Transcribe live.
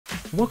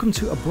Welcome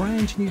to a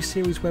brand new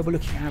series where we're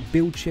looking at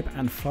BuildShip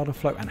and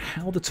FlutterFlow and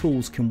how the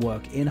tools can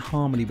work in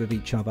harmony with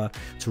each other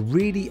to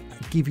really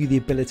give you the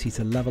ability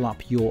to level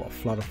up your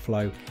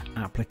FlutterFlow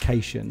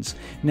applications.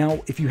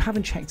 Now, if you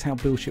haven't checked out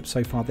BuildShip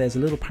so far, there's a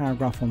little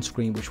paragraph on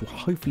screen which will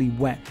hopefully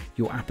whet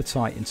your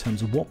appetite in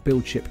terms of what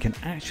BuildShip can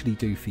actually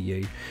do for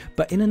you.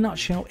 But in a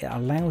nutshell, it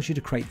allows you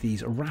to create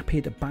these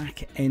rapid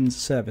back-end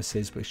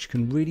services which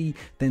can really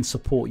then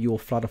support your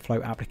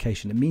FlutterFlow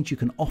application. It means you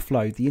can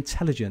offload the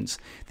intelligence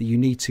that you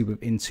need to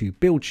into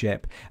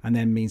BuildShip, and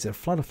then means that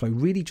FlutterFlow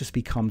really just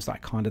becomes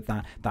that kind of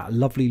that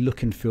lovely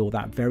look and feel,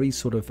 that very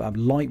sort of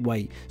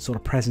lightweight sort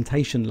of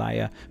presentation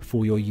layer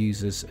for your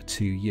users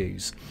to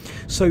use.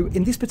 So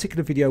in this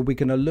particular video, we're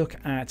going to look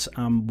at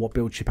what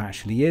BuildShip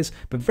actually is,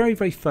 but very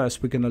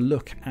first we're going to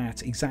look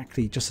at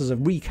exactly, just as a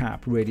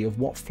recap really, of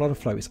what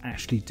FlutterFlow is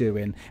actually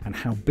doing and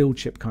how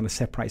BuildShip kind of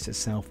separates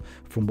itself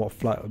from what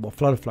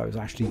FlutterFlow is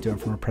actually doing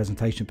from a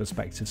presentation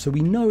perspective. So we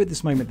know at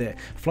this moment that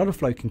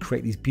FlutterFlow can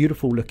create these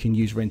beautiful looking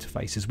user interfaces.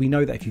 We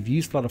know that if you've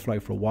used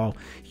FlutterFlow for a while,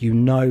 you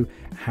know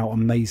how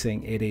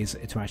amazing it is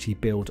to actually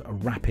build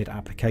rapid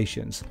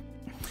applications.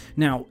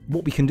 Now,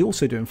 what we can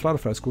also do in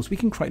FlutterFlow, of course, we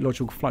can create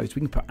logical flows,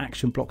 we can put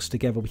action blocks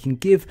together, we can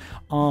give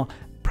our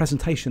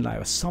presentation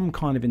layer some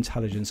kind of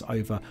intelligence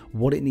over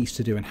what it needs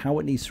to do and how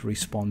it needs to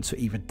respond to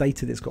either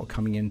data that's got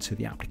coming into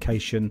the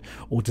application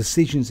or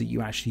decisions that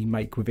you actually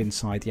make within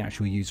inside the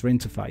actual user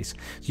interface.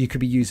 So you could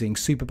be using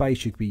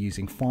Supabase, you could be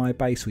using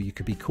Firebase, or you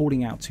could be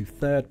calling out to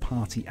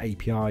third-party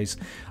APIs.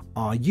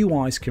 Our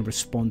UIs can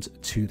respond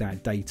to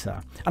that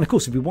data. And of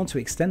course, if we want to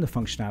extend the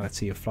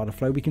functionality of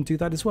FlutterFlow, we can do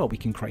that as well. We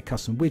can create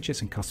custom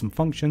widgets and custom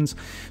functions.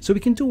 So we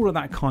can do all of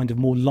that kind of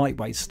more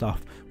lightweight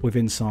stuff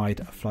within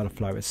inside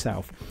FlutterFlow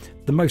itself.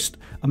 The most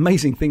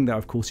amazing thing though,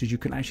 of course, is you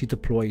can actually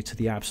deploy to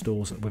the app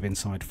stores within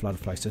inside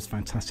FlutterFlow. So it's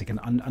fantastic.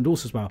 And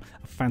also as well,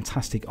 a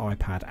fantastic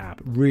iPad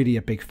app. Really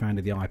a big fan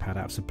of the iPad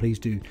app. So please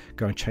do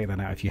go and check that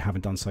out if you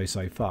haven't done so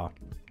far.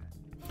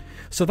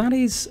 So that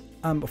is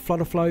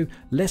FlutterFlow.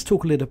 Let's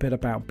talk a little bit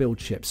about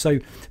BuildShip. So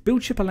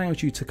BuildShip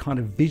allows you to kind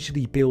of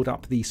visually build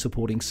up these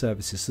supporting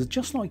services. So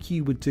just like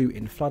you would do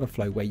in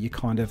FlutterFlow, where you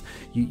kind of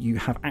you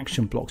have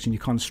action blocks and you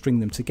kind of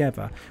string them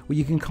together, well,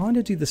 you can kind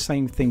of do the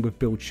same thing with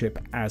BuildShip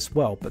as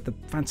well. But the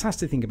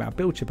fantastic thing about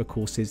BuildShip, of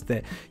course, is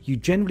that you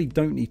generally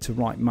don't need to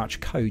write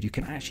much code. You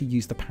can actually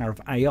use the power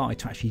of AI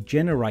to actually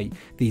generate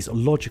these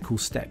logical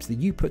steps that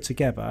you put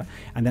together,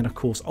 and then of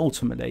course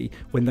ultimately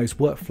when those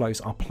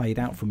workflows are played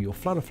out from your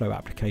FlutterFlow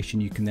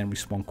application, you can then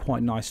respond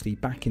quite nicely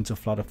back into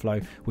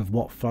FlutterFlow with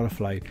what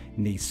FlutterFlow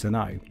needs to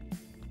know.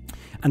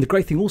 And the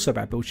great thing also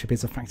about BuildShip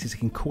is the fact is it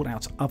can call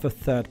out other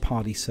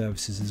third-party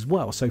services as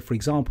well. So for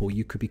example,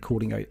 you could be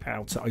calling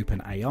out to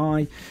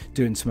OpenAI,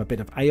 doing a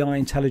bit of AI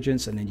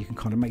intelligence, and then you can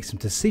kind of make some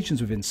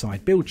decisions within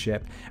inside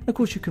BuildShip. And of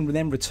course, you can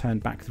then return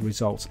back the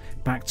results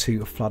back to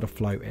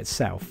FlutterFlow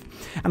itself.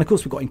 And of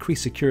course, we've got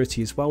increased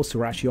security as well. So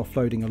we're actually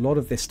offloading a lot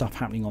of this stuff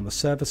happening on the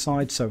server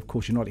side. So of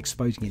course, you're not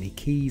exposing any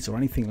keys or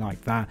anything like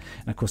that.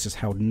 And of course, it's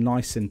held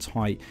nice and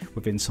tight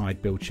within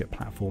inside BuildShip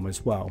platform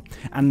as well.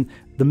 And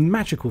the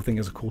magical thing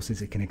is, of course,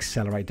 is it can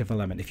accelerate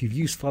development. If you've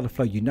used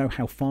FlutterFlow, you know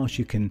how fast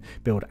you can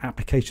build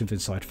applications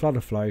inside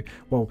FlutterFlow.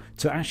 Well,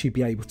 to actually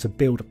be able to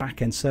build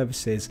back-end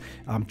services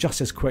just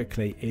as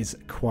quickly is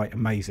quite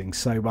amazing.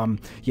 So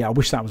yeah, I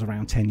wish that was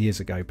around 10 years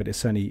ago, but it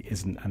certainly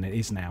isn't, and it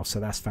is now. So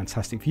that's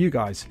fantastic for you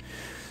guys.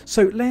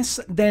 So let's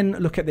then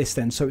look at this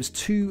then. So it's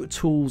two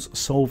tools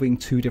solving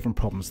two different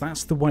problems.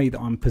 That's the way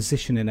that I'm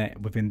positioning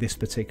it within this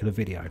particular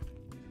video.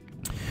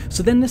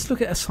 So then let's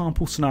look at a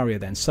sample scenario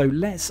then. So I'm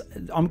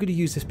going to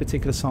use this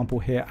particular sample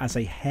here as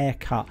a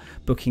haircut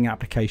booking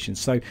application.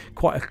 So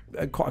quite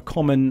a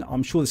common,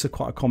 I'm sure this is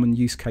quite a common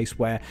use case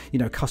where, you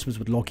know, customers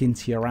would log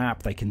into your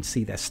app, they can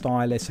see their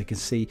stylist, they can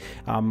see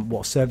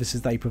what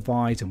services they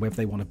provide and whether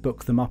they want to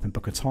book them up and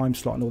book a time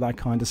slot and all that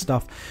kind of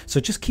stuff.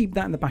 So just keep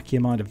that in the back of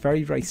your mind, a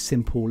very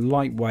simple,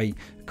 lightweight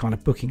kind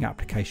of booking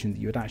application that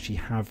you would actually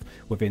have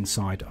within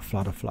inside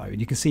FlutterFlow. And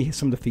you can see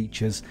some of the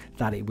features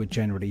that it would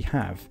generally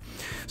have.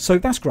 So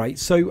that's great.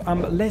 So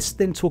let's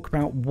then talk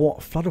about what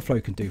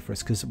FlutterFlow can do for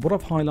us, because what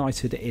I've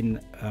highlighted in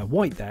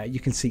white there, you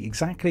can see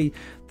exactly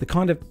the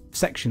kind of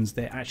sections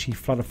that actually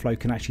FlutterFlow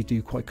can actually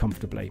do quite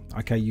comfortably.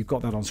 Okay, you've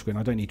got that on screen.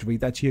 I don't need to read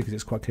that to you because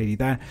it's quite clearly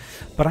there.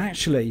 But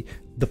actually,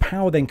 the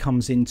power then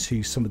comes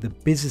into some of the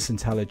business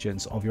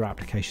intelligence of your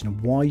application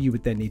and why you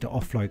would then need to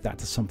offload that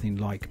to something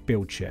like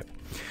BuildShip.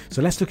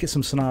 So let's look at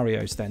some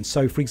scenarios then.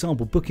 So for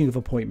example, booking of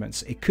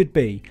appointments, it could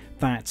be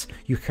that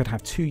you could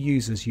have two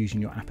users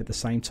using your app at the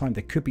same time.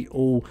 They could be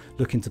all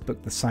looking to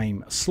book the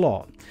same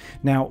slot.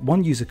 Now,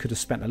 one user could have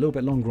spent a little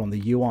bit longer on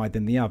the UI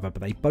than the other,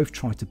 but they both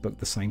tried to book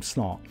the same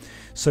slot.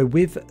 So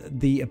with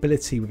the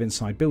ability within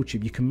inside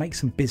BuildShip, you can make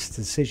some business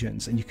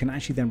decisions and you can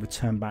actually then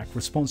return back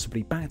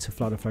responsibly back to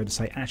FlutterFlow to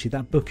say, actually,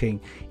 that booking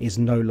is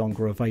no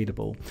longer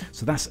available.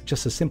 So that's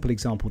just a simple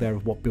example there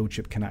of what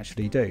BuildShip can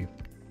actually do.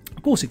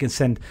 Of course, it can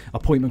send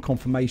appointment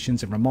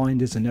confirmations and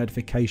reminders and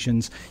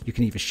notifications. You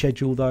can either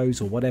schedule those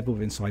or whatever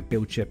with inside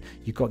BuildShip.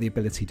 You've got the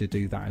ability to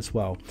do that as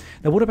well.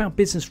 Now, what about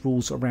business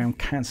rules around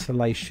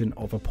cancellation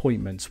of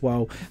appointments?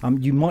 Well,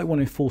 you might want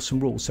to enforce some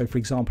rules. So, for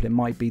example, it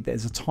might be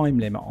there's a time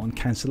limit on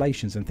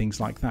cancellations and things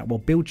like that. Well,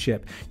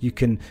 BuildShip, you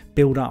can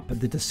build up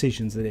the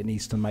decisions that it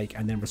needs to make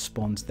and then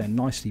respond then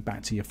nicely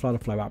back to your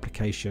FlutterFlow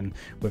application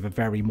with a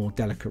very more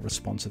delicate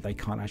response that they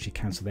can't actually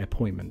cancel their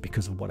appointment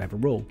because of whatever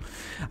rule.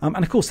 And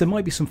of course, there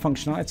might be some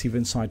functionality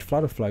inside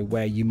FlutterFlow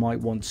where you might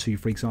want to,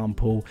 for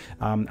example,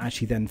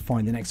 actually then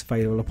find the next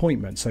available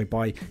appointment. So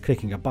by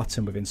clicking a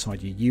button with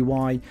inside your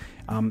UI,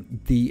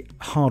 the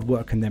hard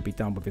work can then be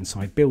done with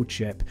inside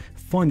BuildShip,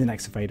 find the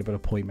next available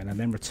appointment and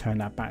then return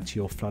that back to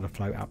your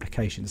FlutterFlow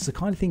application. It's the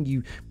kind of thing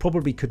you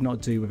probably could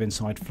not do with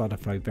inside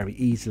FlutterFlow very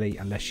easily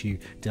unless you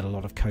did a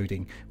lot of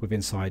coding with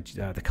inside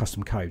the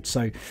custom code.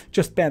 So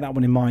just bear that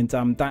one in mind.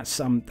 That's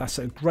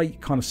a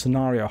great kind of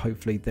scenario,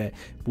 hopefully, that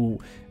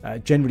will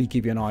generally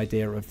give you an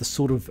idea of the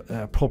sort of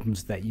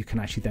problems that you can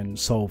actually then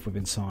solve with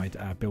inside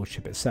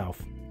BuildShip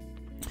itself.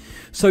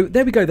 So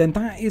there we go then.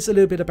 That is a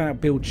little bit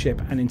about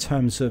BuildShip and in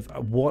terms of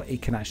what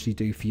it can actually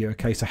do for you.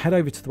 Okay, so head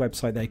over to the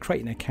website there,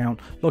 create an account,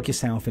 log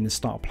yourself in and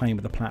start playing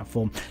with the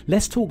platform.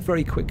 Let's talk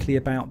very quickly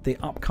about the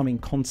upcoming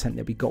content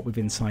that we got with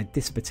inside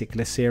this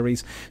particular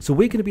series. So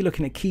we're going to be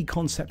looking at key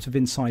concepts of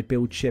inside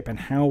BuildShip and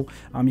how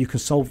you can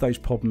solve those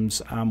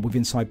problems with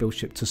inside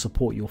BuildShip to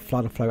support your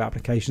FlutterFlow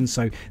application.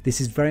 So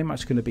this is very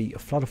much going to be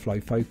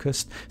FlutterFlow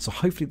focused. So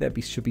hopefully there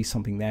should be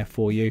something there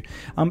for you.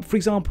 For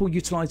example,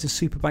 utilize the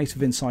Superbase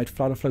with inside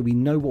FlutterFlow.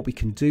 We know what we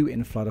can do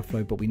in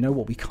FlutterFlow, but we know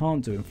what we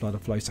can't do in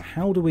FlutterFlow. So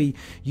how do we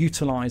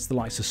utilize the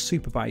likes of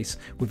Superbase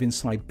with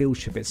inside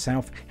BuildShip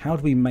itself? How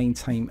do we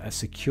maintain a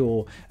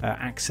secure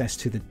access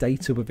to the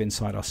data with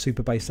inside our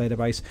Superbase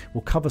database?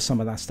 We'll cover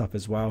some of that stuff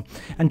as well.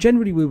 And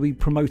generally, we'll be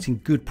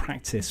promoting good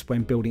practice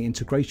when building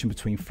integration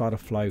between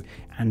FlutterFlow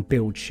and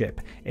BuildShip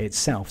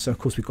itself. So of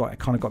course, we've got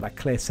that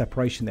clear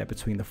separation there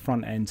between the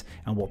front end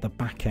and what the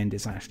back end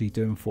is actually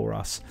doing for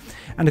us.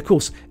 And of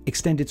course,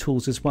 extended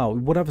tools as well.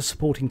 What other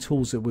supporting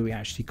tools that we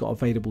actually got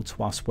available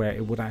to us where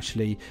it would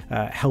actually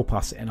help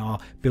us in our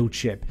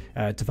BuildShip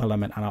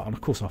development and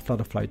of course our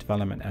FlutterFlow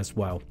development as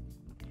well.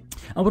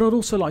 And what I'd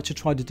also like to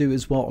try to do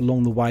as well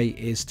along the way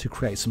is to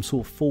create some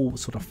full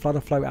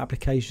FlutterFlow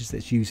applications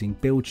that's using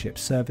BuildShip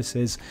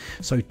services.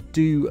 So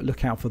do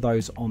look out for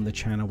those on the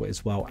channel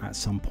as well at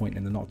some point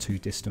in the not too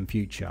distant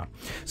future.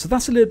 So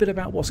that's a little bit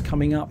about what's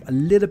coming up, a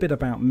little bit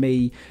about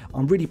me.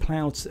 I'm really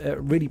proud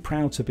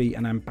to be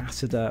an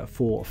ambassador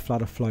for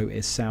FlutterFlow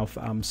itself.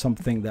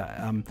 Something that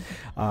I'm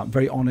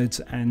very honoured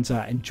and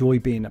enjoy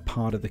being a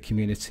part of the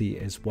community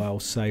as well.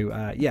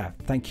 So yeah,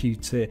 thank you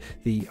to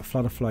the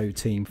FlutterFlow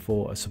team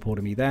for supporting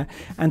me there,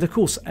 and of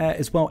course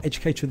as well,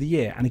 Educator of the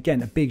Year. And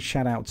again, a big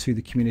shout out to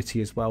the community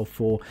as well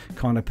for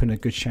kind of putting a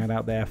good shout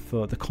out there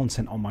for the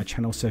content on my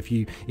channel. So if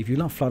you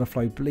love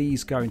FlutterFlow,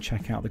 please go and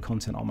check out the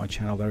content on my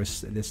channel.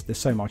 There's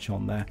so much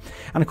on there.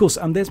 And of course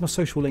there's my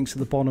social links at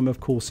the bottom of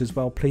course as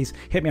well. Please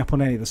hit me up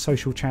on any of the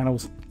social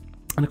channels.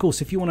 And of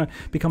course, if you want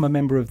to become a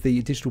member of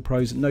the Digital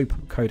Pros No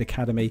Code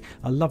Academy,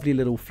 a lovely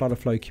little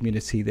FlutterFlow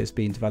community that's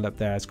being developed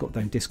there. It's got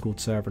their own Discord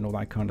server and all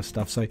that kind of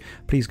stuff. So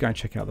please go and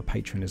check out the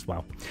Patreon as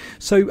well.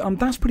 So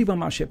that's pretty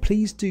much it.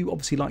 Please do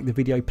obviously like the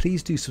video.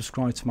 Please do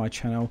subscribe to my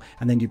channel,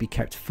 and then you'll be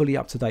kept fully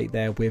up to date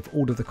there with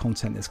all of the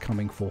content that's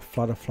coming for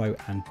FlutterFlow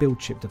and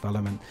BuildShip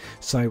development.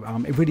 So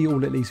it really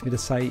all it leaves me to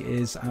say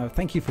is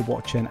thank you for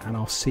watching, and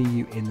I'll see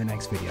you in the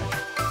next video.